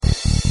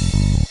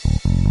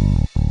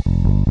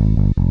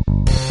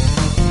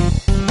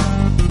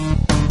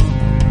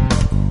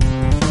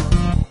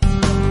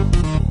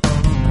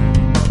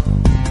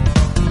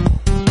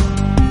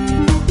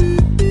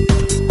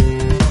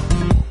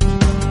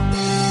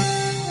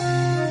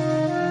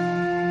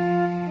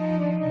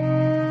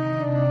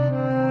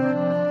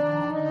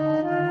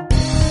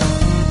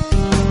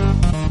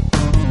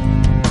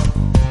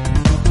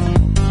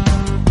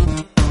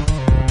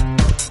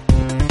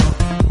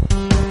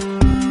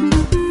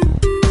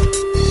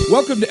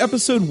Welcome to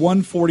episode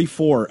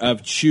 144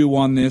 of Chew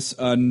on This,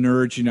 a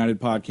Nerds United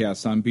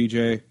podcast. I'm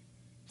BJ.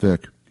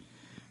 Vic.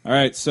 All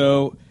right,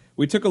 so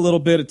we took a little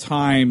bit of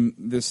time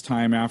this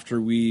time after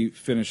we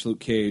finished Luke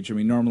Cage. I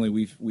mean, normally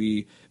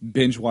we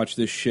binge watch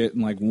this shit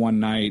in like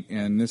one night,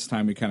 and this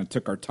time we kind of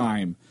took our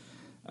time,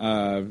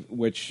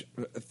 which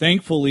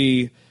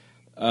thankfully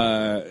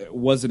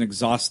wasn't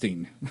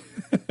exhausting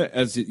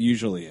as it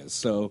usually is.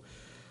 So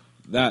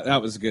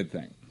that was a good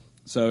thing.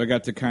 So I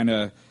got to kind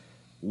of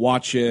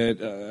watch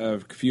it a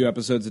few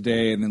episodes a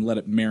day and then let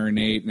it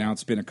marinate. Now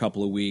it's been a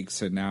couple of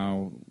weeks, and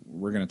now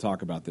we're going to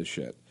talk about this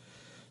shit.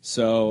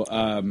 So,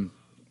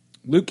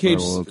 Luke Cage...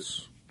 Well,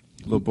 let's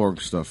the Borg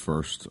stuff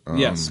first.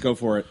 Yes, go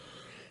for it.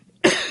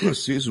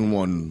 Season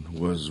 1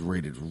 was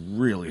rated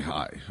really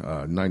high,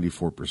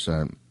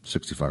 94%,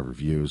 65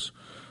 reviews.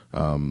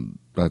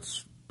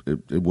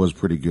 It was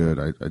pretty good.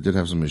 I did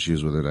have some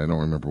issues with it. I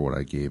don't remember what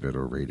I gave it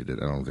or rated it.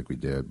 I don't think we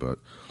did, but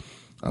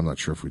I'm not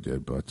sure if we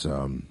did. But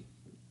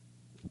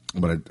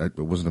I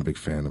wasn't a big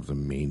fan of the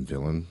main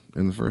villain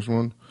in the first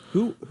one.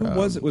 Who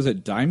was it? Was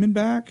it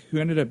Diamondback who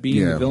ended up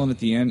being the villain at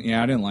the end?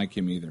 Yeah, I didn't like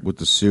him either. With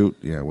the suit,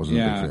 I wasn't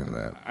a big fan of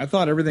that. I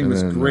thought everything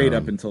was great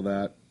up until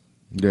that.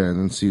 Yeah, and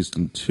then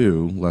season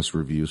 2, less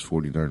reviews,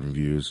 49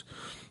 reviews,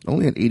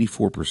 only at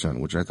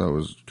 84%, which I thought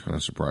was kind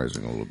of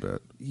surprising a little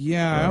bit.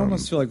 Yeah, I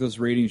almost feel like those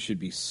ratings should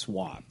be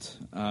swapped.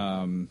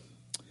 Because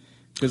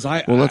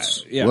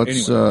let's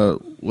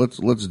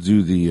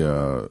do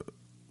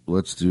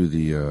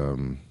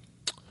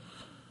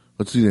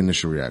the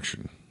initial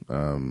reaction.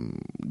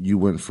 You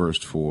went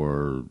first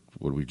for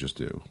what did we just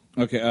do?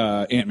 Okay,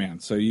 Ant-Man.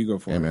 So you go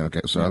for Ant-Man.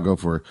 Okay, so I'll go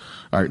for it.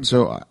 All right,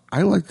 so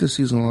I like this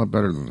season a lot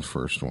better than the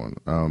first one.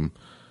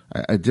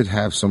 I did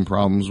have some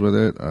problems with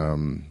it.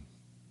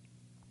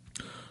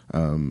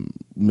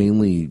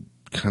 Mainly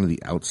kind of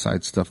the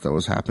outside stuff that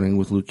was happening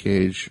with Luke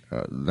Cage.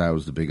 That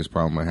was the biggest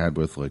problem I had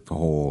with like the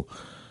whole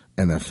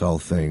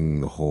NFL thing.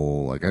 The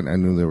whole like I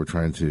knew they were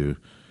trying to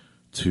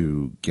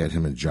get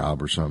him a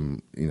job or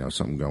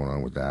something going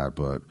on with that.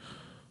 But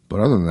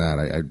other than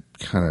that,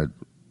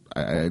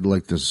 I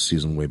like this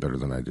season way better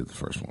than I did the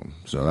first one.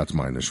 So that's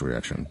my initial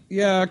reaction.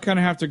 Yeah, I kind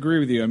of have to agree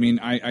with you. I mean,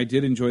 I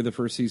did enjoy the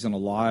first season a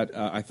lot.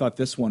 I thought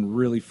this one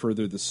really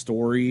furthered the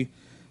story.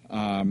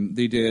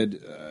 They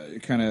did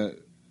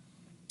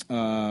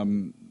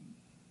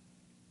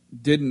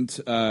didn't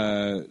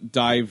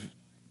dive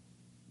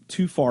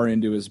too far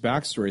into his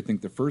backstory. I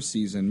think the first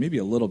season, maybe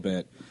a little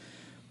bit.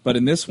 But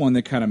in this one,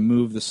 they kind of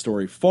moved the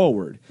story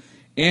forward.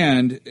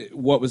 And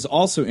what was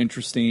also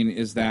interesting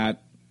is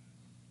that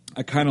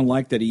I kind of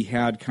liked that he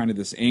had kind of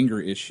this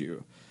anger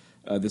issue,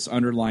 this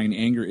underlying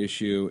anger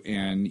issue,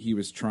 and he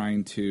was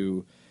trying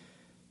to,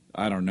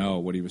 I don't know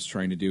what he was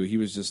trying to do. He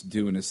was just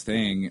doing his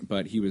thing,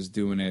 but he was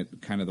doing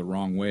it kind of the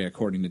wrong way,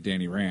 according to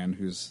Danny Rand,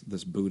 who's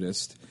this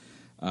Buddhist.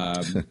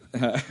 But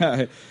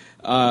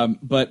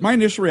my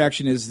initial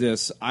reaction is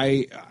this.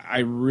 I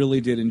really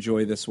did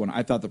enjoy this one.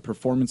 I thought the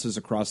performances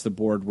across the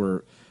board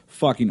were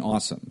fucking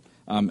awesome,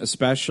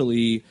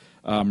 especially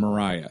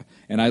Mariah.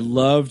 And I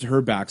loved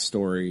her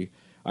backstory.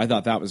 I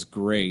thought that was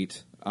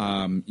great.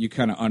 You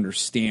kind of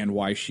understand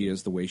why she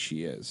is the way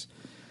she is.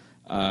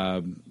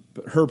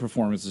 But her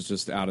performance is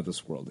just out of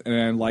this world. And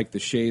I like the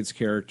Shades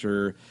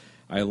character.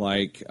 I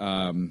like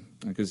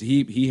because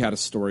he had a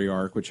story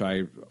arc, which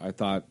I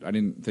thought I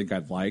didn't think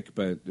I'd like,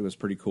 but it was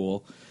pretty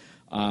cool.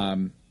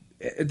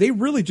 They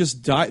really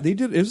just died.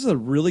 It was a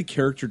really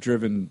character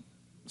driven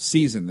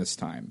season this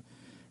time.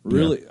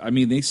 Really, yeah. I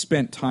mean, they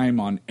spent time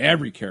on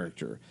every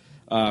character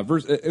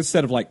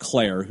instead of like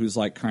Claire, who's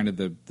like kind of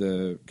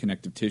the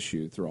connective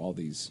tissue through all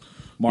these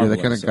Marvel. Yeah,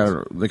 they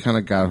kind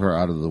of got her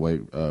out of the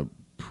way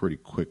pretty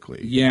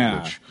quickly.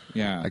 Yeah, which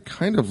yeah. I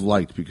kind of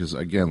liked because,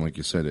 again, like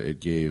you said, it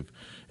gave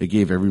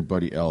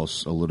everybody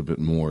else a little bit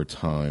more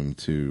time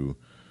to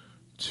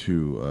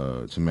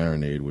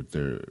marinate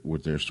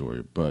with their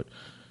story. But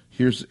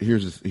here's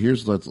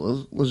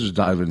let's just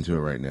dive into it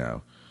right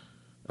now.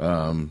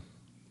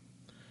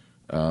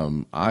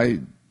 I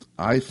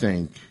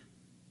think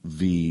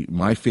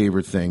my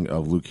favorite thing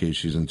of Luke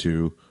Cage season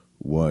 2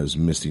 was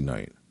Misty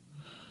Knight.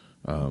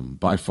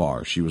 By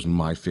far, she was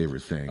my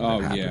favorite thing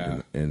that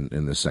happened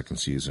in the second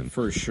season.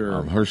 For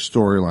sure. Her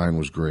storyline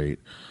was great.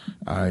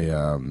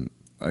 I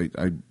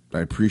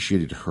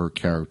appreciated her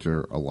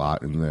character a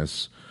lot in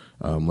this.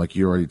 Like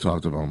you already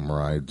talked about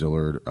Mariah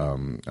Dillard,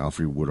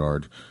 Alfre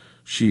Woodard.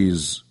 She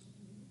gets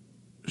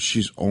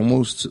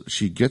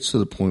to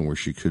the point where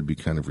she could be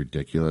kind of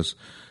ridiculous,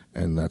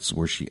 and that's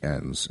where she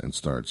ends and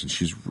starts. And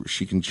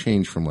she can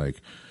change from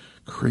like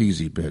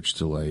crazy bitch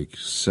to like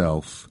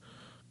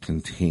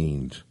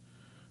self-contained,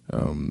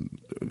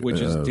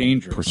 which is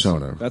dangerous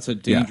persona. That's a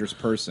dangerous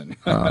person.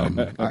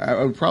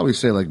 I would probably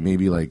say like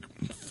maybe like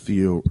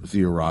Theo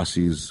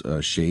Rossi's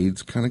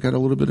Shades kind of got a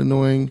little bit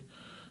annoying,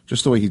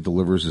 just the way he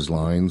delivers his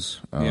lines.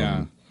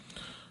 But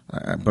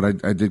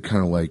I did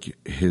kind of like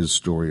his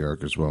story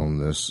arc as well in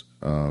this.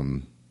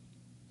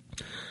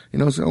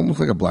 it's almost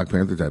like a Black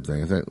Panther type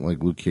thing. I thought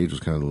like Luke Cage was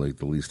kind of like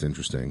the least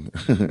interesting.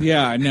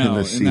 Yeah, I know.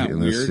 Isn't that in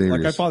weird?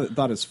 Like I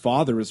thought his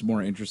father was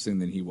more interesting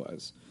than he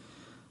was.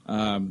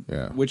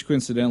 Which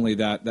coincidentally,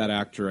 that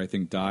actor I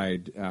think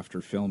died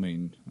after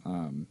filming.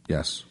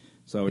 Yes.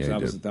 So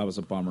that was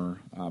a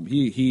bummer.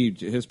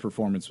 His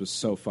performance was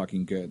so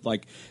fucking good.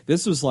 Like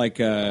this was like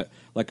a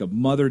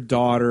mother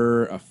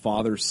daughter, a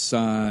father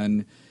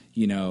son,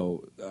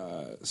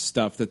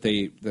 stuff that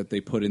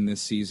they put in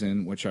this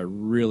season, which I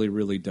really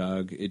really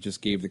dug. It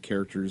just gave the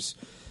characters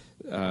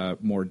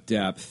more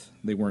depth.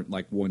 They weren't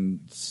like one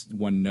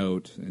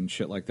note and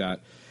shit like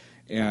that.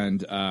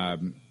 And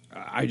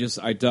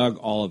I dug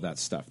all of that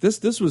stuff.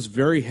 This was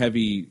very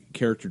heavy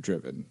character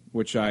driven,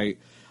 which I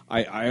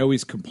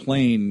always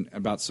complain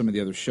about some of the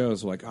other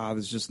shows, like,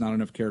 there's just not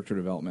enough character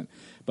development.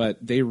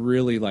 But they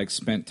really like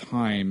spent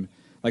time,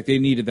 like they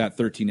needed that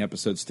 13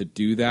 episodes to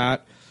do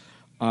that.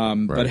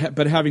 Right.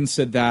 But having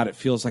said that, it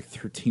feels like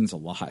 13's a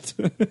lot.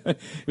 It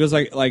feels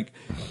like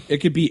it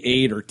could be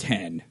 8 or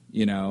 10,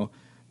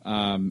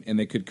 and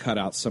they could cut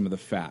out some of the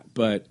fat.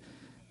 But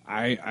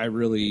I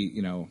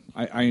really,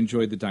 I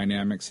enjoyed the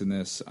dynamics in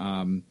this.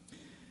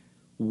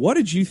 What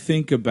did you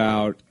think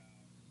about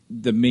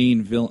the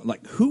main villain?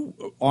 Like, who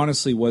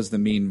honestly was the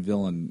main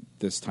villain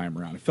this time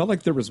around? It felt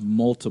like there was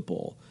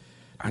multiple.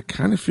 I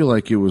kind of feel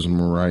like it was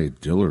Mariah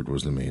Dillard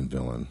was the main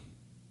villain.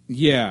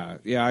 Yeah,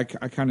 I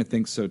kind of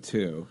think so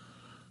too.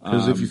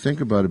 Because if you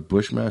think about it,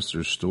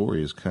 Bushmaster's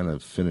story is kind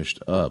of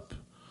finished up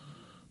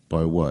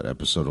by what,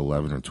 episode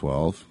 11 or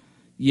 12?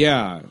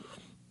 Yeah,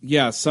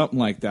 something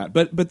like that.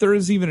 But there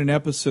is even an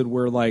episode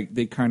where like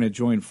they kind of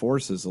join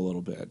forces a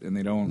little bit, and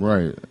they don't.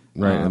 Right,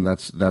 and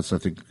that's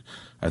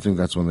I think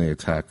that's when they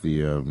attack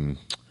the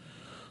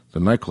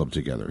nightclub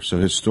together. So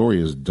his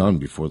story is done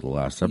before the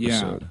last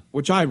episode. Yeah,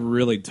 which I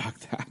really dug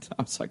that.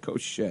 I was like, oh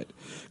shit,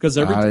 because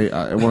I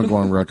want to go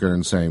on record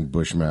and saying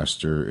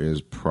Bushmaster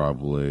is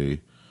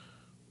probably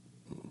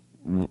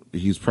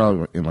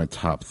in my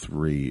top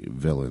 3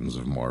 villains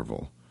of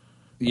Marvel.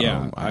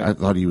 Yeah, I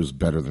thought he was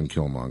better than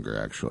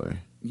Killmonger, actually.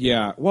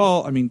 Yeah,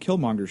 well, I mean,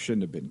 Killmonger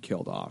shouldn't have been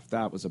killed off.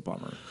 That was a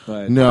bummer.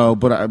 But no,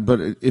 but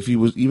if he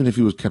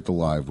was kept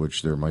alive,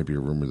 which there might be a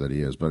rumor that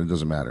he is, but it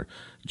doesn't matter.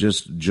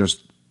 Just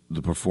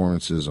the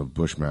performances of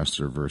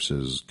Bushmaster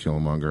versus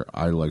Killmonger,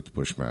 I liked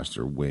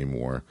Bushmaster way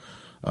more.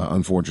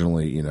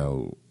 Unfortunately,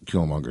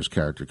 Killmonger's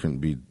character couldn't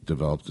be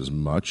developed as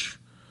much.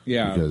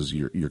 Yeah, because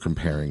you're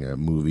comparing a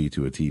movie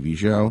to a TV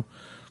show.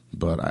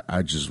 But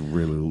I just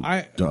really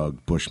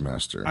dug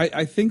Bushmaster.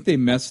 I think they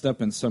messed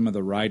up in some of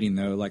the writing,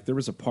 though. Like, there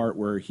was a part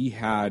where he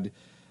had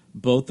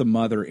both the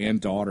mother and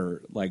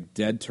daughter, like,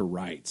 dead to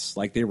rights.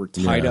 Like, they were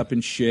tied up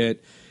in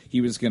shit.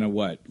 He was going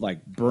to,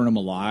 burn them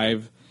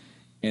alive.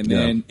 And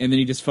then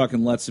he just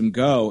fucking lets him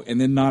go.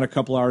 And then not a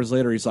couple hours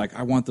later, he's like,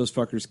 I want those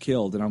fuckers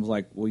killed. And I was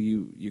like, well,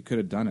 you could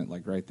have done it,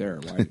 like, right there.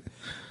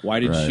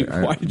 Why did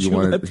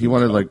he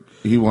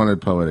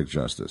wanted poetic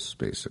justice,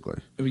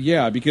 basically.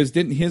 Yeah, because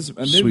didn't his...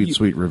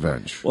 Sweet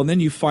revenge. Well, and then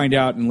you find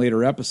out in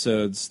later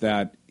episodes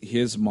that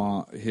his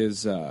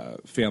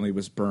family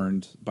was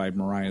burned by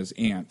Mariah's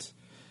aunt,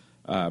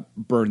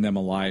 burned them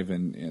alive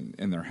in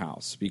their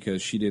house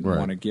because she didn't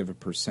want to give a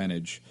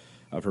percentage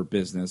of her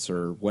business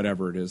or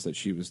whatever it is that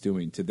she was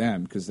doing to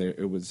them, because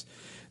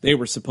they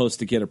were supposed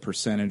to get a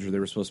percentage, or they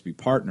were supposed to be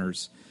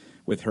partners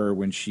with her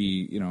when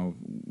she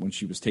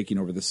was taking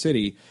over the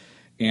city,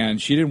 and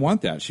she didn't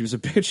want that. She was a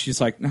bitch. She's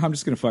like, no, I'm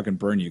just going to fucking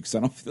burn you because I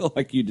don't feel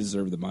like you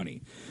deserve the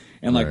money.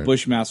 And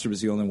Bushmaster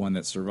was the only one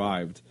that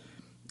survived.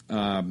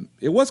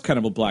 It was kind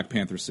of a Black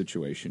Panther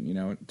situation,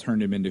 it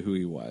turned him into who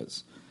he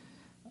was.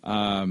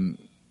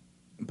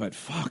 But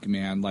fuck,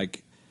 man,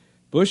 like,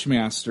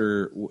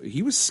 Bushmaster,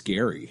 he was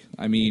scary.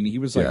 I mean, he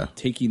was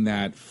taking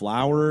that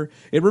flour.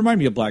 It reminded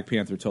me of Black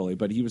Panther totally,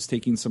 but he was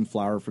taking some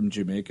flour from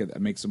Jamaica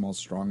that makes him all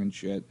strong and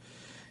shit.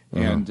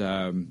 And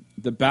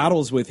the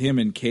battles with him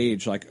and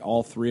Cage, like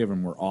all 3 of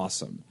them were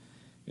awesome.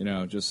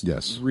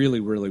 Really,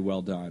 really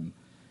well done.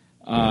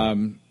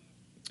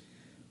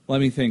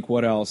 Let me think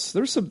what else.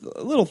 There's some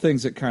little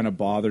things that kind of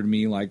bothered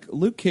me, like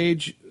Luke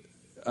Cage.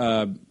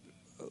 I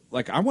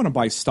want to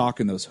buy stock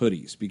in those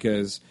hoodies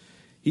because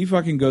he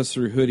fucking goes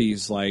through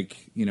hoodies like,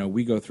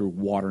 we go through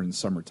water in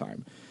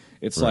summertime.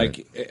 It's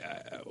like,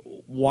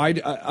 why?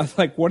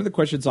 Like, one of the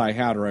questions I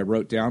had or I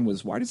wrote down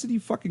was, why doesn't he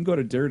fucking go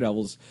to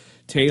Daredevil's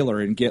tailor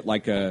and get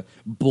like a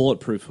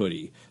bulletproof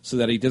hoodie so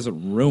that he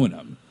doesn't ruin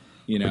them?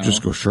 Or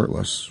just go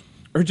shirtless.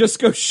 Or just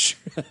go.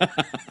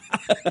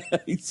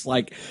 He's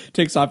like,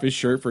 takes off his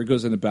shirt before he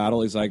goes into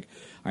battle. He's like,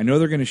 I know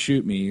they're going to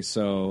shoot me,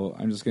 so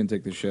I'm just going to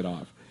take this shit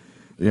off.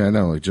 Yeah, I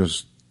know. Like,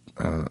 just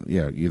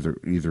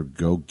either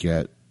go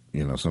get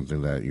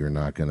something that you're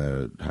not going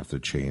to have to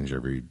change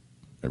every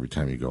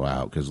time you go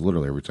out, because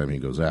literally every time he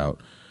goes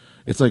out,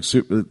 it's like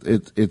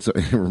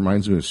it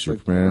reminds me of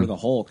Superman or the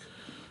Hulk.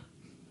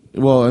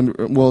 Well,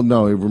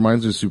 no, it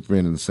reminds me of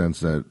Superman in the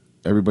sense that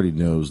everybody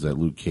knows that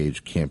Luke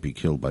Cage can't be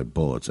killed by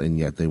bullets, and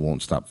yet they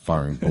won't stop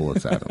firing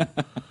bullets at him.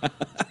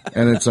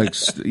 And it's like,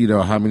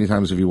 how many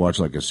times have you watched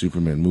like a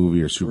Superman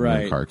movie or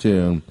Superman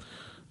cartoon?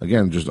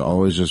 again, just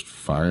always just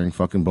firing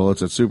fucking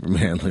bullets at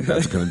Superman. Like,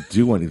 that's going to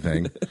do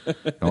anything.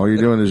 All you're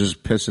doing is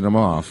just pissing him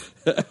off.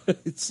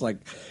 It's like,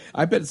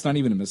 I bet it's not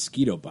even a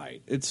mosquito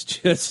bite. It's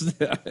just,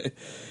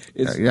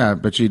 Yeah, I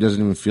bet he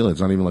doesn't even feel it.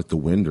 It's not even like the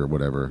wind or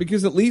whatever.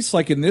 because at least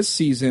like in this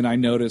season, I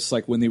noticed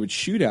like when they would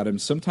shoot at him,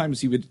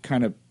 sometimes he would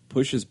kind of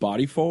push his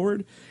body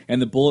forward,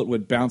 and the bullet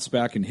would bounce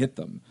back and hit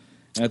them.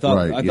 And I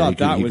thought,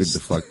 he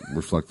could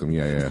reflect them.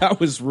 Yeah. that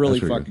was really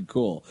fucking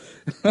cool.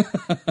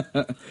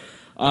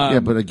 Yeah,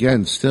 but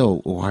again,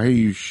 still, why are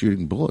you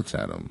shooting bullets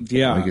at him?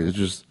 Yeah. Like,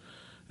 it's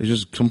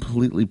just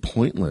completely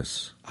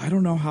pointless. I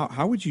don't know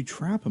how would you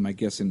trap him? I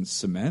guess in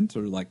cement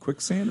or like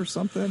quicksand or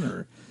something.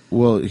 Or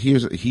Well,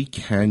 he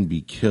can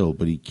be killed,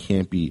 but he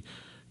can't be.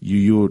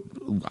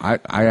 I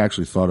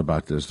actually thought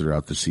about this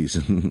throughout the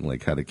season,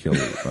 like how to kill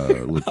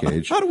Luke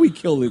Cage. how do we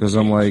kill Luke? Because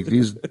I'm like,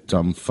 these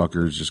dumb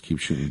fuckers just keep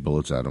shooting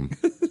bullets at him.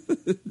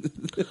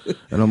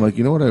 And I'm like,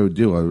 you know what I would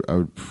do? I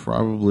would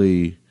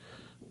probably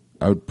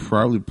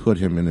put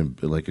him in a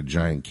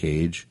giant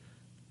cage,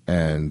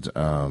 and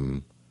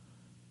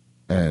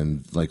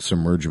like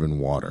submerge him in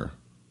water.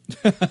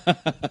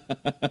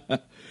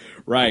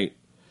 Right,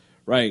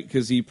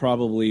 because he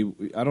probably,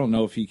 I don't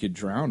know if he could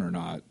drown or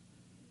not.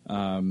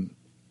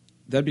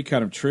 That'd be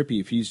kind of trippy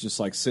if he's just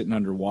like sitting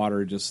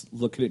underwater, just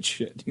looking at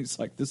shit. He's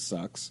like, this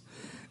sucks.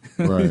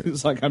 Right.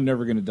 It's like, I'm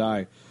never going to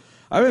die.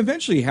 I mean,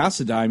 eventually he has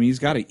to die. I mean, he's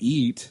got to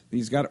eat.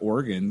 He's got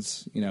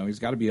organs. He's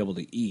got to be able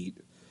to eat.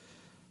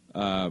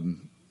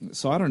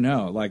 So I don't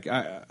know. Like,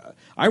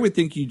 I would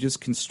think you just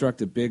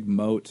construct a big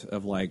moat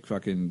of like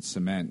fucking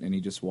cement, and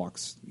he just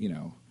walks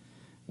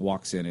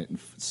in it and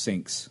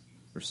sinks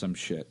or some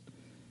shit.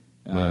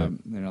 Right.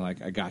 They're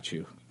like, I got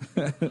you.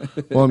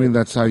 Well, I mean,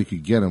 that's how you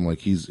could get him. Like,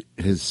 his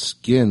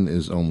skin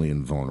is only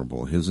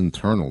invulnerable. His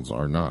internals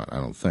are not, I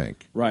don't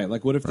think. Right.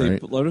 Like, what if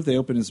they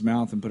open his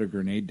mouth and put a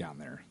grenade down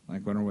there?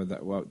 Like, wonder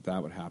what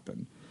that would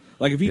happen.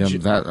 Like, if he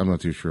that I'm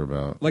not too sure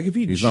about. Like, if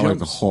he's not like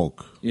the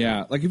Hulk.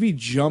 Yeah. Like, if he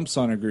jumps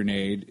on a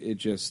grenade, it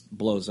just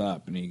blows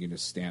up and he can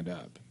just stand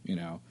up.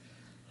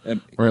 And,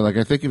 right. Like,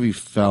 I think if he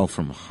fell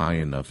from high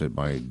enough, it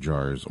might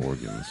jar his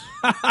organs.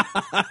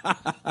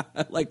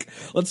 like,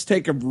 let's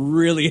take him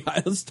really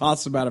high. Let's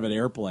toss him out of an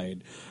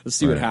airplane. Let's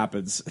see what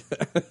happens.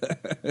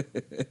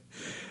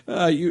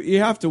 You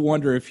have to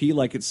wonder if he,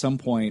 like, at some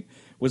point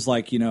was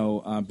like,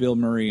 Bill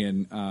Murray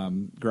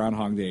in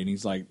Groundhog Day, and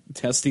he's like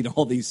testing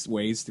all these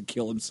ways to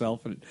kill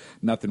himself, and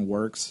nothing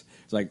works.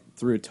 He's like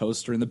threw a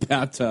toaster in the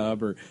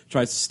bathtub, or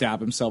tries to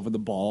stab himself in the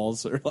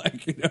balls, or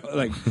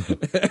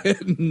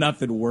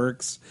nothing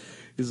works.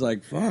 He's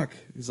like, fuck.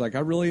 He's like, I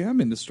really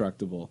am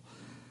indestructible.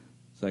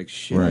 It's like,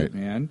 shit, right.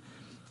 Man.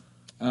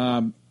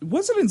 It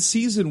wasn't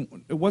season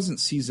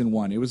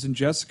 1. It was in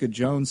Jessica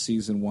Jones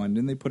season 1.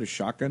 Didn't they put a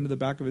shotgun to the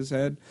back of his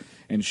head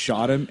and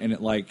shot him, and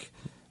it knocked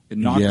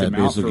him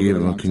out for a really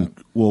long time?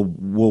 Well,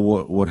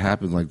 what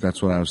happened? Like,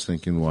 that's what I was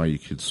thinking. Why he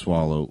can't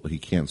swallow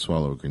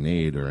a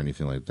grenade or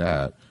anything like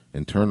that.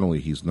 Internally,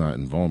 he's not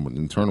invulnerable.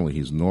 Internally,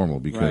 he's normal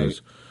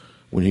because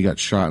when he got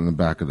shot in the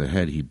back of the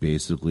head, he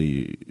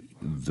basically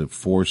the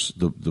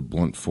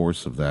blunt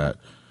force of that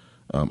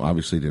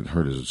obviously didn't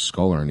hurt his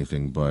skull or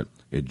anything, but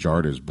it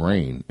jarred his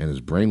brain, and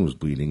his brain was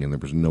bleeding, and there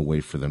was no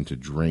way for them to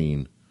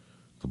drain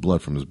the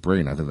blood from his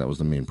brain. I think that was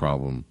the main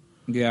problem.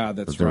 Yeah,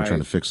 that's right. But they were trying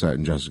to fix that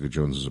in Jessica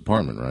Jones's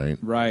apartment, right?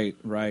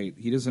 Right.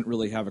 He doesn't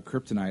really have a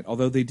kryptonite,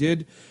 although they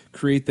did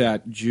create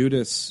that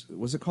Judas.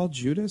 Was it called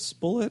Judas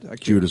bullet?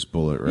 Judas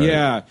bullet, right?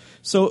 Yeah.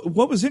 So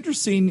what was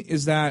interesting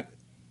is that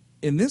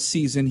in this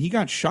season he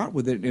got shot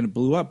with it and it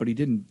blew up, but it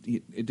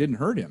didn't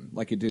hurt him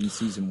like it did in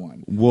season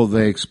 1. Well,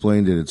 they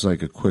explained it. It's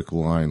like a quick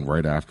line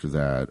right after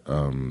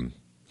that.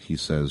 He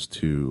says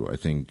to I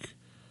think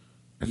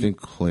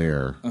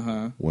Claire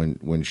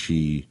when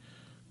she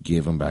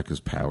gave him back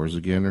his powers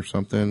again or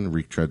something.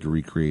 Tried to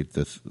recreate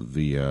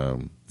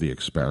the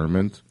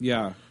experiment.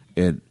 Yeah,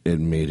 it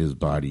made his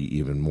body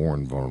even more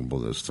invulnerable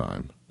this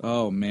time.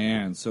 Oh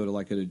man! So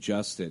it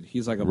adjusted.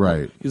 He's like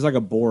He's like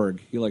a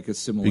Borg. He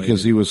assimilated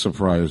because he was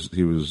surprised.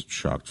 He was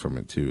shocked from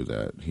it too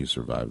that he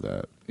survived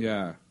that.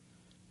 Yeah,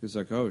 he's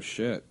like, oh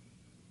shit.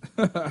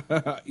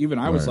 Even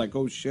I was like,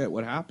 oh shit,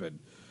 what happened?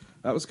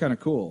 That was kind of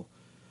cool.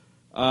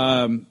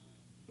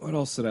 What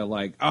else did I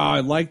like? Oh, I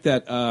like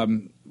that.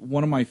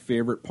 One of my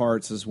favorite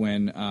parts is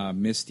when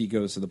Misty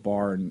goes to the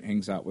bar and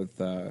hangs out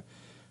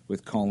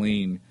with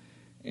Colleen,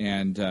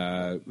 and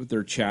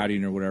they're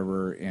chatting or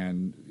whatever,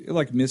 and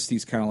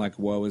Misty's kind of like,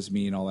 woe is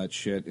me and all that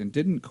shit. And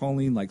didn't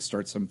Colleen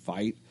start some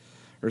fight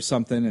or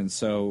something? And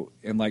so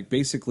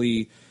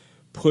basically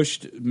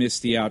pushed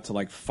Misty out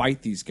to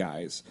fight these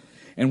guys.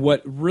 And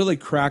what really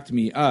cracked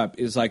me up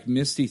is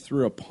Misty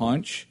threw a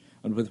punch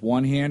with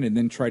one hand and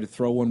then tried to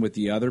throw one with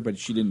the other, but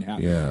she didn't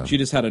have. Yeah. She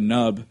just had a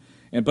nub.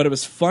 But it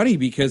was funny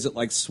because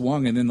it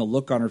swung, and then the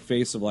look on her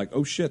face of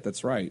oh shit,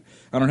 that's right,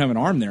 I don't have an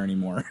arm there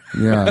anymore.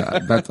 Yeah,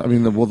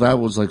 that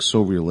was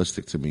so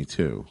realistic to me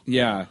too.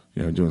 Yeah,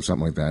 doing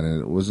something like that,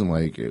 and it wasn't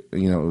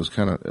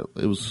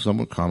it was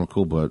somewhat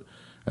comical, but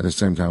at the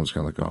same time, it's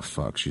kind of like, oh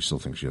fuck, she still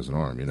thinks she has an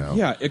arm, you know?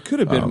 Yeah, it could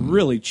have been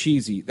really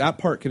cheesy. That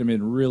part could have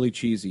been really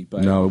cheesy,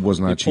 but no, it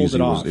was not they pulled cheesy.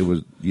 It off. It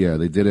was yeah,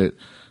 they did it.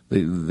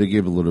 They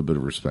gave a little bit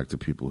of respect to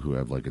people who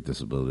have like a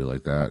disability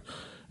like that,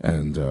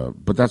 and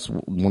but that's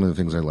one of the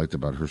things I liked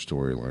about her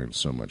storyline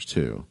so much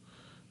too,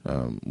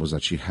 was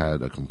that she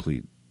had a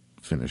complete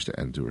finish to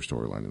end to her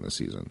storyline in the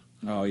season.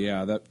 Oh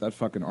yeah, that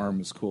fucking arm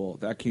was cool.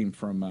 That came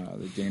from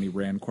the Danny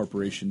Rand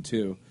Corporation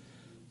too.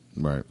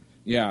 Right.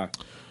 Yeah.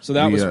 So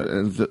that was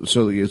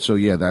so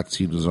yeah, that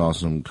scene was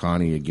awesome.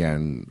 Connie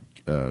again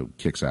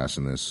kicks ass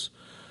in this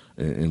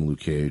in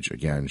Luke Cage.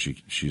 Again,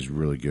 she's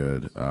really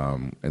good.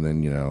 And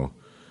then, you know,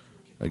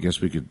 I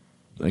guess we could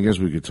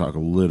talk a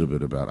little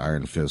bit about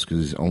Iron Fist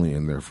because he's only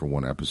in there for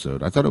one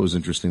episode. I thought it was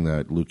interesting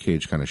that Luke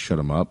Cage kind of shut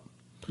him up.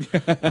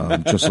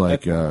 Just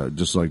like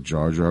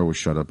Jar Jar was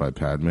shut up by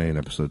Padme in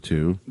episode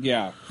 2.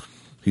 Yeah.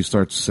 He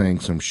starts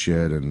saying some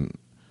shit and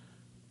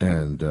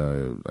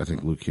I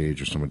think Luke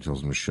Cage or somebody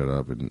tells him to shut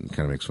up and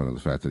kind of makes fun of the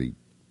fact that he,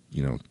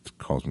 you know,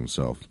 calls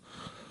himself,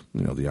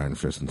 you know, the Iron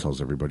Fist and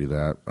tells everybody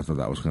that. I thought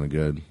that was kind of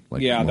good.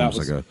 Like, yeah, that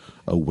was like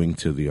a wink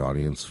to the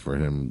audience for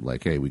him.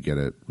 Like, hey, we get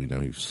it. We know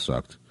he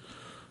sucked.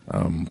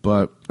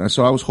 But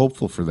so I was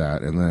hopeful for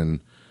that. And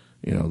then,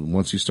 you know,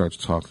 once he starts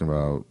talking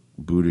about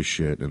Buddhist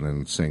shit and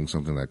then saying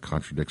something that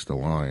contradicts the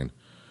line,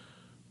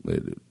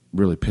 it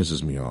really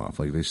pisses me off.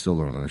 Like, they still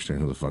don't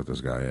understand who the fuck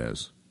this guy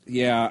is.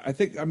 Yeah,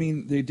 I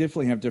mean, they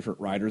definitely have different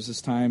writers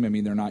this time. I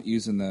mean, they're not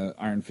using the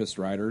Iron Fist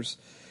writers.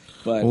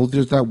 But well,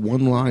 there's that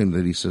one line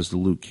that he says to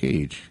Luke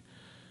Cage,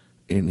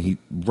 and he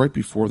right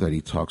before that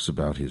he talks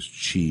about his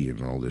chi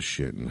and all this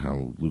shit and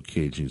how Luke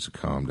Cage needs to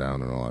calm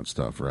down and all that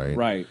stuff, right?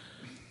 Right.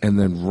 And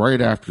then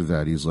right after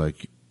that, he's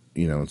like,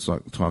 you know, it's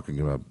like talking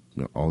about,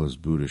 you know, all this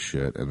Buddha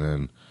shit, and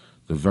then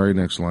the very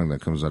next line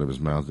that comes out of his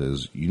mouth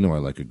is, "You know, I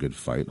like a good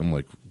fight." I'm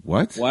like,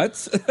 what?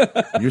 What?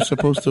 You're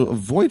supposed to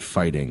avoid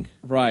fighting,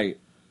 right?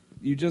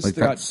 You just like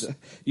got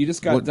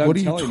done. What are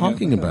you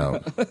talking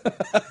about?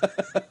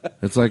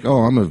 It's like,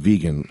 oh, I'm a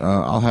vegan.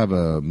 I'll have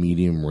a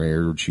medium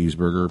rare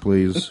cheeseburger,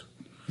 please.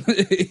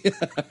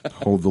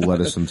 Hold the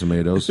lettuce and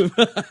tomatoes.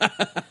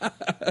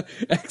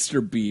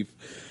 Extra beef.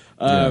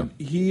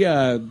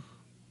 Yeah.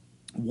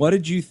 What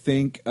did you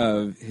think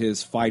of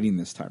his fighting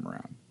this time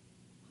around?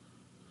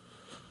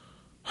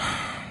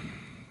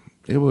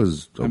 It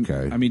was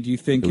okay. I mean, do you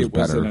think it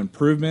was an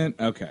improvement?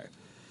 Okay.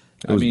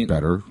 It was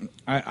better.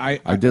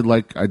 I did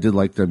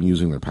like them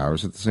using their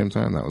powers at the same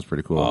time. That was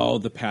pretty cool. Oh,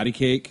 the patty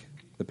cake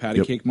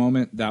cake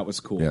moment. That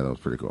was cool. Yeah, that was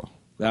pretty cool.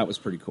 That was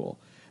pretty cool.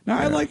 Now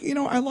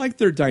yeah. I like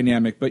their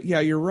dynamic, but yeah,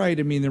 you're right.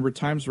 I mean, there were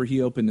times where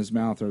he opened his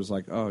mouth and I was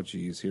like, oh,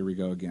 geez, here we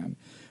go again.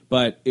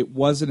 But it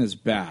wasn't as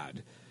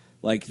bad.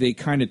 Like, they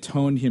kind of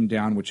toned him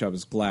down, which I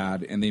was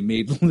glad, and they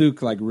made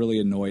Luke like really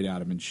annoyed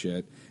at him and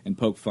shit, and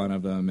poke fun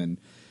of him and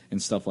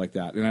stuff like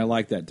that. And I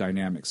like that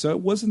dynamic. So it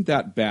wasn't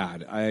that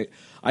bad.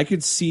 I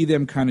could see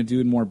them kind of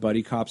doing more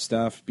buddy cop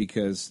stuff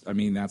because, I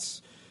mean,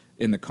 that's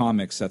in the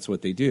comics, that's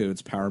what they do.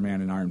 It's Power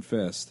Man and Iron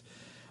Fist.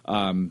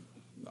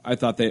 I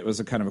thought that it was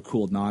a kind of a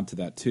cool nod to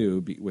that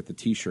too, with the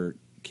T-shirt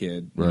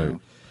kid. Right. You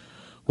know.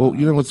 Well,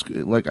 you know what's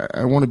like?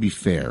 I want to be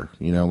fair.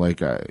 You know, like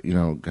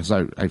because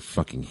I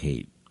fucking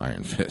hate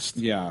Iron Fist.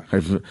 Yeah.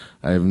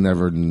 I've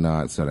never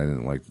not said I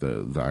didn't like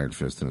the Iron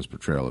Fist and his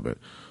portrayal of it.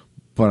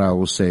 But I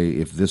will say,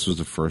 if this was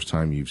the first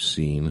time you've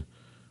seen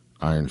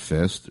Iron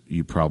Fist,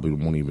 you probably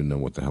won't even know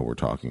what the hell we're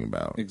talking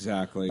about.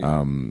 Exactly.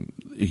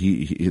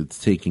 It's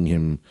taken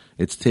him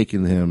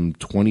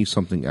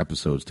 20-something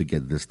episodes to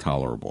get this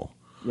tolerable.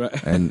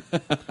 Right. And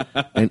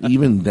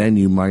even then,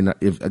 you might not.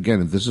 If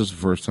this is the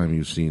first time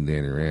you've seen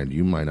Danny Rand,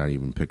 you might not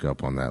even pick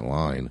up on that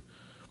line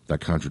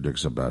that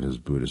contradicts about his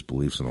Buddhist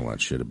beliefs and all that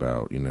shit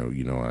about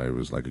I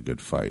was like a good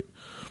fight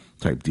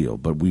type deal.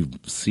 But we've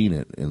seen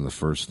it in the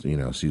first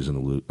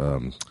season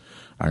of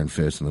Iron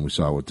Fist, and then we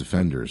saw it with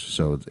Defenders.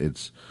 So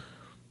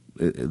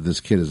this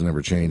kid has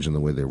never changed, and the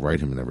way they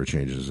write him never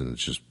changes, and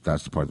it's just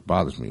that's the part that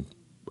bothers me.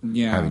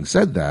 Yeah. Having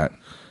said that,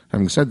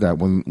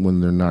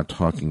 when they're not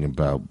talking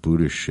about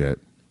Buddhist shit,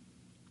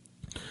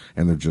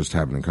 and they're just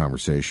having a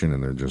conversation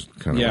and they're just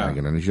kind of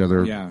ragging on each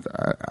other,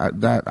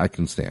 that I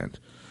can stand.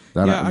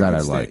 I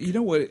like. You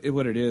know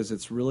what it is?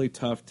 It's really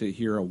tough to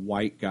hear a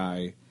white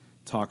guy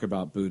talk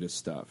about Buddhist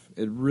stuff.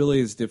 It really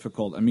is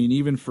difficult. I mean,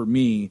 even for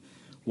me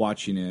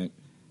watching it,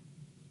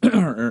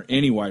 or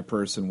any white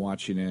person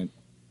watching it,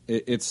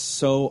 it's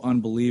so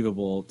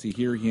unbelievable to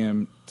hear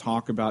him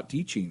talk about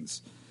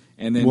teachings.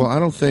 And then, well, I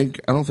don't think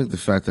the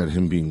fact that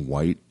him being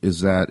white is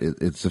that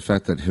it's the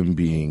fact that him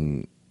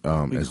being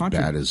as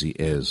bad as he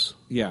is,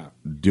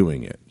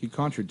 doing it. He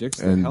contradicts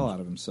the hell out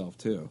of himself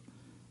too.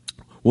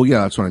 Well,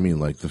 yeah, that's what I mean.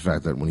 Like the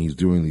fact that when he's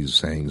doing these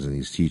sayings and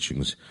these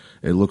teachings,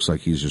 it looks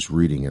like he's just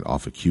reading it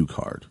off a cue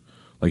card.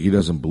 Like he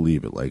doesn't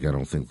believe it. Like I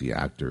don't think the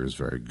actor is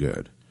very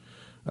good.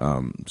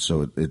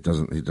 So it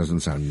doesn't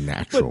sound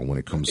natural when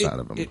it comes out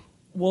of him.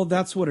 Well,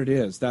 that's what it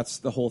is. That's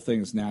the whole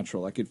thing is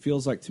natural. Like it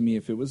feels like to me,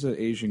 if it was an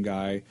Asian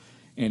guy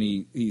and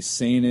he's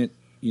saying it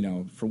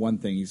for one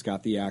thing, he's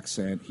got the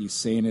accent. He's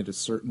saying it a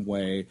certain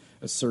way,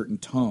 a certain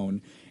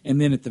tone. And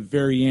then at the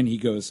very end, he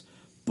goes,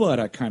 but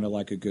I kind of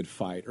like a good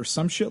fight or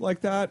some shit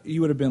like that.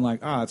 You would have been like,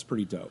 it's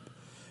pretty dope.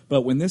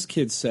 But when this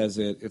kid says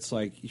it, it's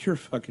like, you're a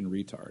fucking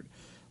retard.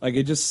 Like,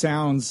 it just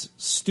sounds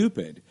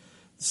stupid.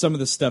 Some of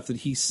the stuff that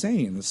he's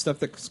saying, the stuff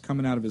that's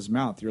coming out of his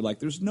mouth, you're like,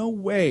 there's no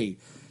way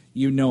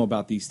you know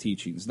about these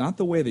teachings. Not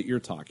the way that you're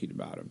talking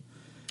about them.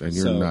 And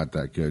you're not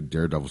that good.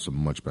 Daredevil's a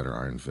much better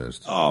Iron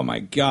Fist. Oh, my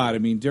God. I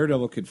mean,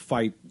 Daredevil could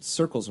fight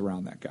circles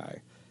around that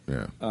guy.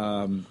 Yeah.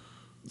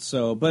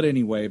 But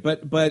anyway,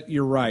 but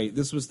you're right.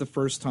 This was the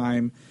first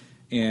time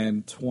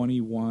in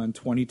 21,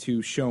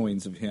 22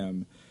 showings of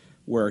him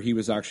where he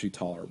was actually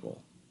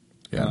tolerable.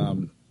 Yeah.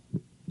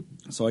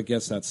 So I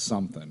guess that's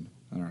something.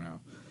 I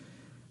don't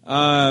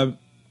know.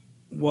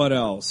 What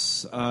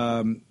else?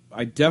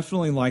 I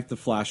definitely liked the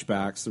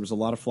flashbacks. There was a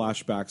lot of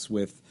flashbacks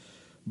with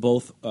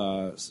both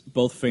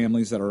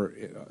families that are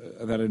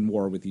in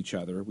war with each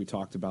other. We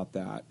talked about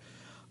that.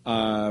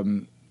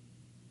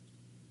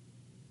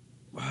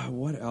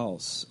 What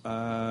else?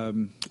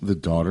 The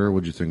daughter.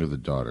 What'd you think of the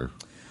daughter?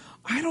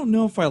 I don't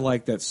know if I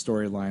like that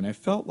storyline. I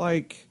felt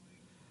like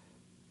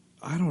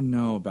I don't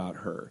know about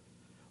her.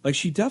 Like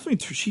she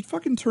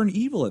fucking turned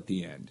evil at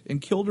the end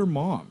and killed her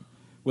mom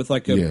with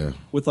like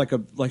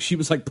she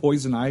was like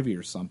poison ivy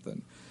or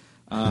something.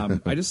 I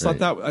just Right.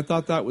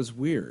 thought that was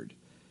weird.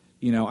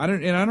 I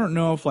don't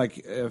know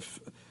if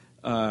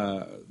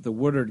the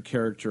Woodard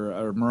character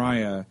or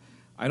Mariah,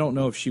 I don't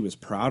know if she was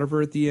proud of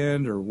her at the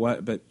end or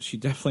what, but she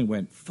definitely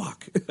went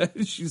fuck.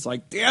 She's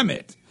like, damn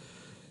it,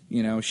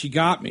 she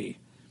got me.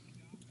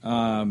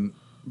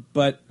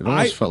 But It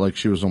almost felt like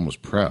she was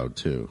almost proud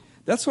too.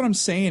 That's what I'm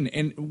saying.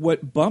 And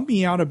what bummed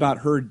me out about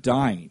her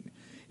dying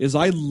is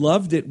I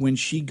loved it when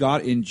she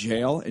got in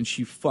jail and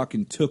she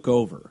fucking took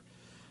over.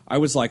 I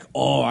was like,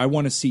 oh, I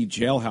want to see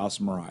Jailhouse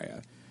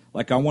Mariah.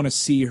 Like, I want to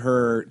see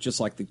her just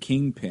like the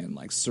Kingpin,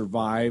 like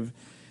survive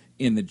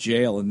in the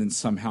jail and then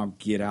somehow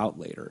get out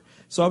later.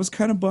 So I was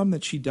kind of bummed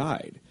that she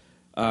died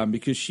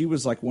because she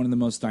was like one of the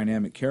most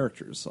dynamic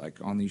characters like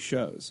on these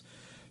shows.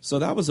 So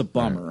that was a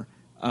bummer.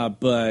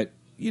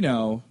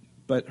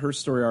 But her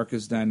story arc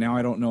is done. Now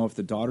I don't know if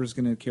the daughter's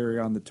going to carry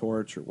on the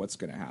torch or what's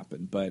going to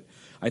happen. But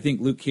I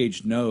think Luke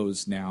Cage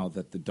knows now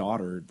that the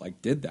daughter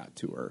like did that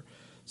to her.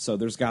 So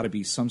there's got to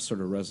be some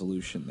sort of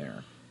resolution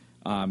there.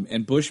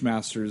 And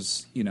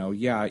Bushmaster's,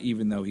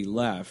 even though he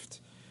left,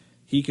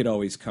 he could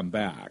always come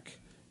back.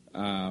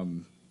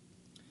 And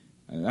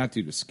that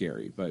dude was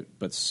scary,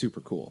 but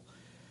super cool.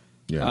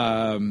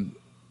 Yeah.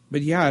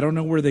 But yeah, I don't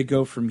know where they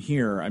go from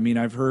here. I mean,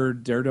 I've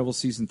heard Daredevil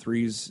season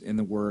 3's in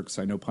the works.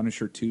 I know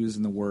Punisher 2 is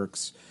in the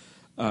works.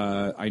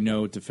 I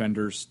know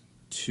Defenders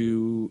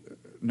 2,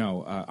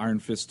 Iron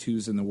Fist 2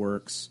 is in the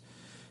works.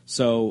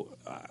 So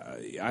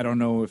I don't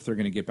know if they're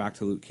going to get back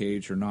to Luke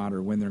Cage or not,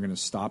 or when they're going to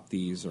stop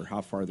these, or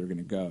how far they're going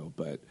to go.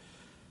 But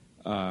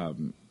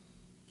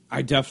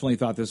I definitely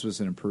thought this was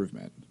an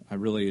improvement. I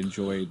really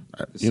enjoyed.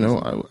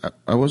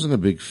 I wasn't a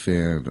big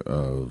fan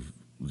of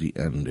the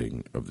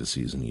ending of the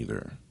season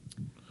either.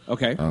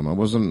 Okay. I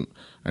wasn't.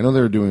 I know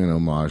they were doing an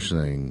homage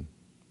thing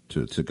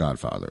to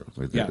Godfather.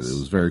 Like yes. It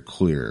was very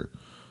clear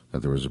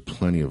that there was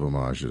plenty of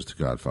homages to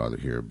Godfather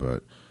here,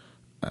 but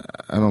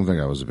I don't think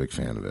I was a big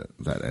fan of it,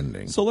 that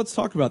ending. So let's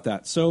talk about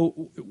that.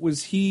 So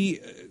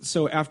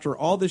after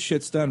all this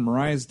shit's done,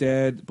 Mariah's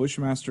dead,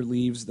 Bushmaster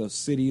leaves, the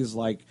city is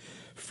like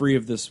free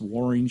of this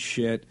warring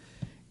shit,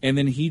 and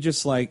then he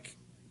just like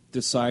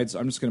decides,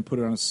 I'm just going to put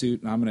it on a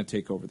suit and I'm going to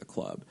take over the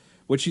club,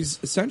 which he's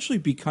essentially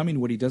becoming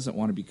what he doesn't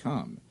want to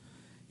become.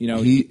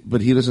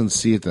 But he doesn't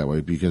see it that way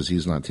because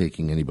he's not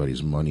taking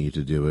anybody's money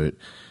to do it.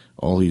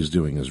 All he's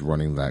doing is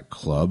running that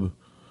club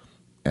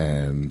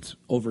and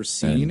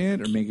overseeing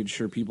it or making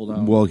sure people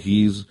don't. Well,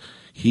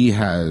 he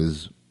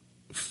has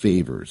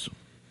favors.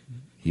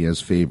 He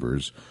has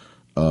favors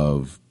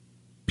of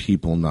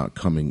people not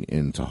coming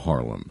into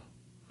Harlem.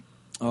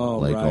 Oh,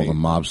 like right. all the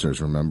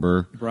mobsters,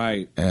 remember?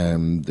 Right.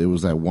 And there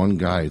was that one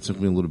guy. It took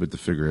me a little bit to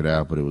figure it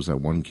out, but it was that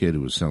one kid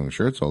who was selling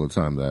shirts all the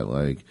time that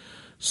like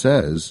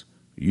says,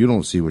 you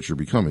don't see what you're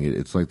becoming.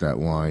 It's like that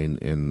line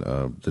in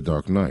The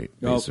Dark Knight,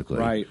 basically.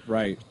 Oh,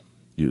 right.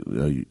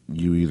 You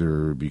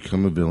either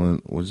become a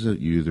villain. What is it?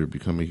 You either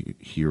become a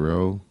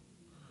hero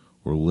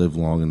or live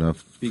long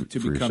enough to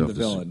become the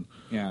villain.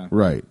 Yeah.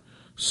 Right.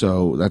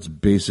 So that's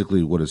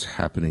basically what is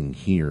happening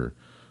here.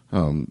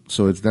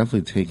 So it's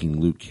definitely taking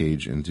Luke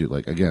Cage into,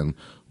 like, again,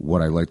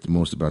 what I liked the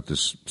most about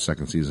this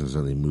second season is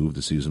that they moved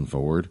the season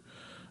forward.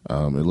 It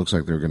looks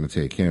like they're going to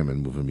take him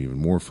and move him even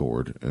more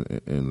forward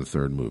in the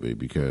third movie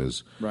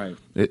because right.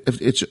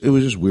 It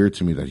was just weird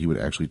to me that he would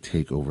actually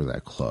take over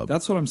that club.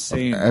 That's what I'm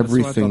saying.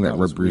 Everything that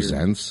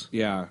represents,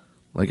 weird. Yeah,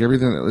 like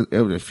everything.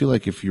 I feel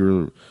like if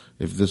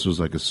this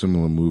was like a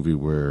similar movie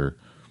where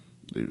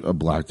a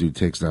black dude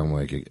takes down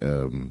like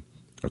a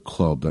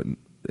club that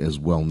is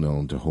well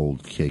known to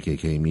hold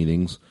KKK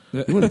meetings,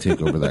 you wouldn't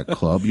take over that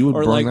club. You would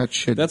burn like, that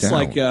shit that's down.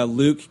 That's like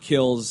Luke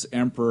kills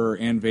Emperor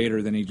and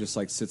Vader, then he just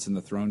like sits in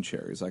the throne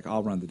chair. He's like,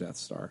 I'll run the Death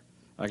Star.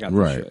 I got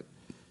this shit.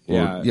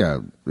 Yeah,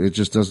 it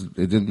just doesn't.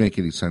 It didn't make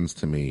any sense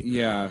to me.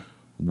 Yeah.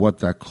 What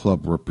that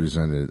club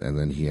represented, and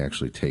then he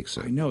actually takes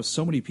it. I know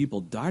so many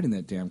people died in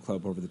that damn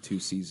club over the 2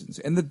 seasons,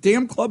 and the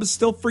damn club is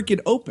still freaking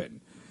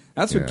open.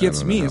 That's what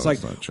gets me. It's like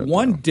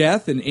one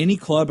death in any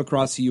club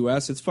across the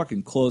U.S., it's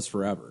fucking closed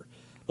forever.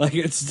 Like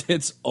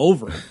it's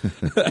over.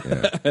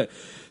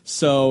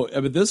 So,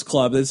 but this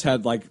club has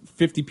had like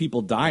 50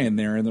 people die in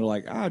there, and they're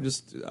like,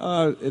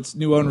 it's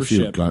new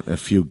ownership. A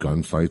few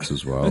gunfights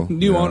as well.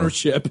 New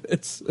ownership.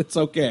 It's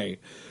okay.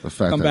 The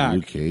fact that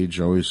Luke Cage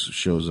always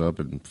shows up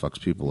and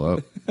fucks people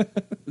up.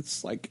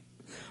 It's like,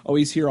 oh,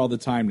 he's here all the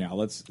time now.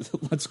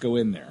 Let's go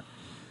in there.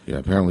 Yeah,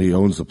 apparently he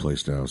owns the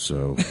place now,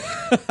 so.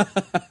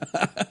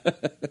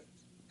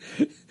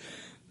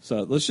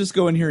 So let's just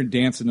go in here and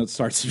dance and let's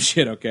start some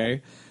shit,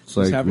 okay? It's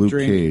like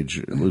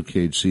Luke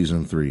Cage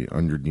season 3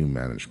 under new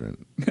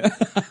management.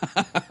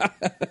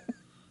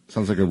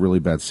 Sounds like a really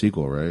bad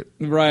sequel, right?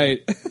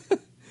 Right.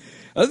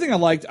 Other thing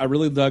I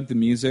really dug the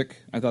music.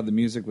 I thought the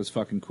music was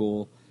fucking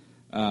cool.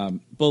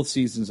 Both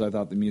seasons, I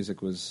thought the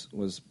music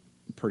was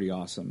pretty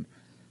awesome.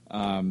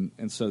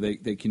 And so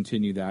they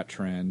continue that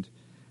trend.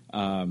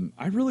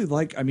 I really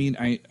like. I mean,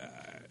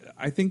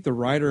 I think the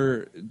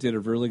writer did a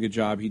really good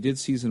job. He did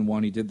season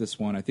 1. He did this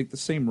one. I think the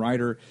same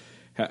writer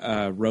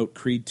wrote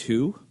Creed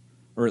 2,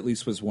 or at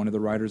least was one of the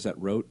writers that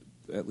wrote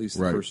at least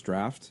the first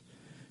draft.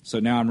 So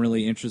now I'm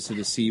really interested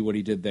to see what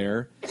he did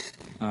there,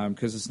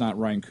 because it's not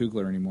Ryan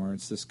Coogler anymore.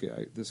 It's this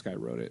guy. This guy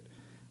wrote it.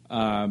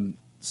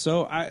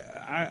 So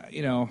I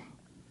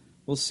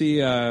we'll see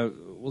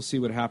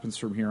what happens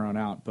from here on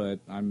out. But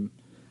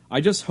I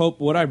just hope,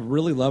 what I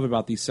really love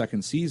about these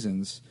second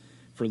seasons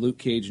for Luke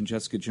Cage and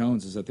Jessica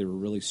Jones is that they were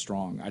really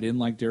strong. I didn't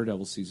like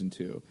Daredevil season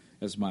 2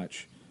 as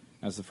much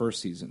as the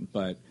first season,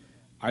 but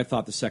I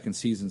thought the second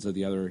seasons of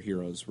the other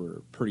heroes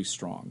were pretty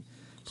strong.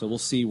 So we'll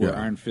see where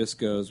Iron Fist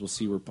goes. We'll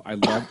see where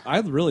I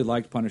really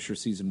liked Punisher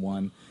season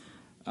 1.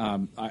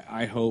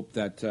 I hope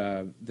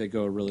that they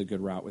go a really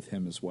good route with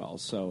him as well.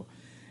 So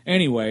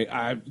anyway,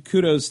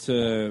 kudos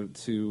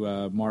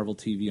to Marvel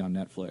TV on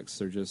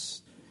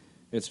Netflix.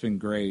 It's been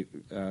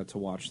great to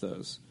watch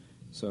those.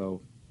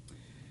 So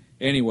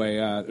anyway,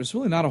 there's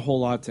really not a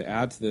whole lot to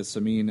add to this. I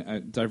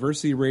mean,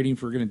 diversity rating,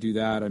 if we're going to do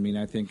that, I mean,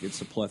 I think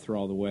it's a plethora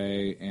all the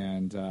way.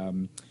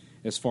 And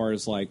as far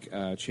as like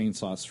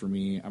Chainsaws for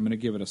me, I'm going to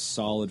give it a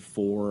solid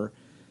 4.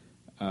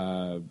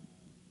 I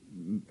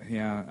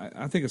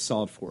think a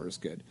solid 4 is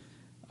good.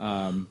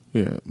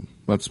 Yeah,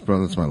 that's my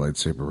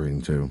lightsaber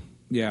rating too.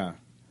 Yeah.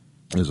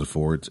 Is a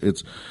 4.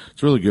 It's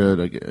really good.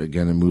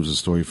 Again, it moves the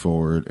story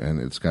forward, and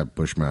it's got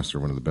Bushmaster,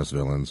 one of the best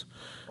villains.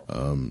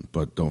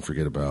 But don't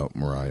forget about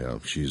Mariah.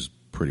 She's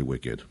pretty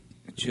wicked,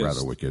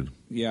 rather wicked.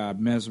 Yeah,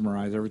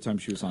 mesmerized every time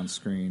she was on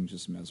screen.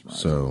 Just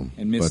mesmerized. So,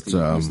 and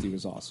Misty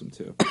was awesome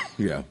too.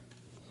 Yeah,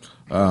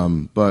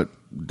 but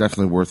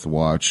definitely worth the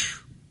watch.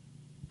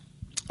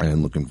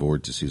 And looking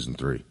forward to season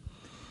 3.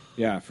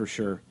 Yeah, for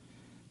sure.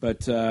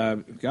 But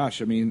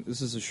gosh, I mean, this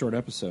is a short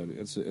episode.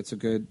 It's a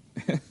good.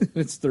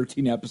 It's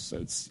 13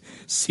 episodes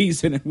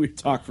season, and we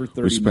talked for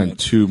 30 minutes. We spent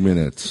 2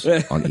 minutes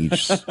on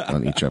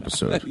each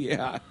episode.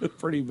 Yeah,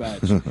 pretty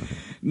much.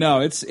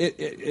 No,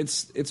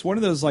 it's one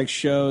of those like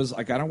shows.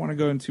 Like, I don't want to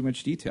go into too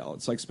much detail.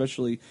 It's like,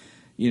 especially,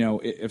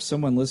 if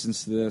someone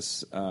listens to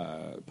this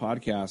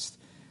podcast,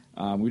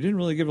 we didn't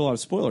really give a lot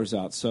of spoilers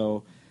out.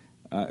 So,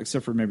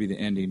 except for maybe the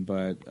ending,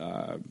 but.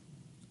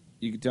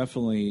 You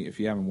definitely, if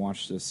you haven't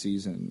watched this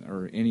season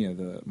or any of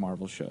the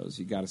Marvel shows,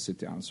 you got to sit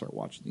down and start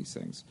watching these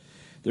things.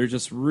 They're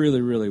just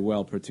really, really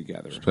well put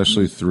together.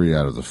 Especially 3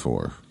 out of the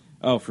 4.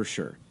 Oh, for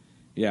sure.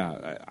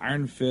 Yeah,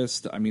 Iron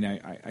Fist, I mean,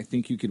 I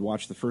think you could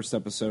watch the first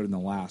episode and the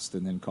last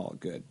and then call it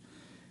good.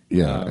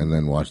 Yeah, and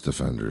then watch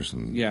Defenders.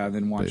 And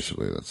then watch.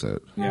 Basically, that's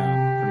it.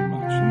 Yeah, pretty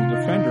much. And the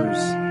Defenders,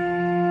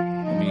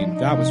 I mean,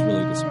 that was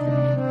really disappointing.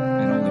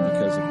 And only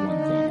because of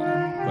one thing.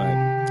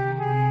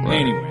 But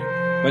anyway.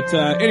 But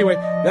anyway,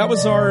 that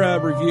was our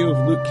review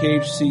of Luke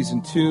Cage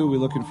Season 2. We're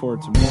looking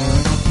forward to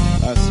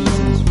more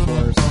seasons, of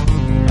course.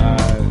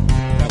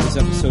 That was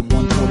episode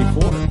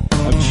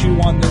 144 of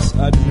Chew on This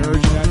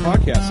Nerd Unite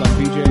podcast.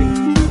 I'm BJ.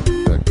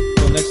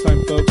 Until next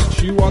time, folks,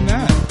 chew on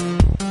that.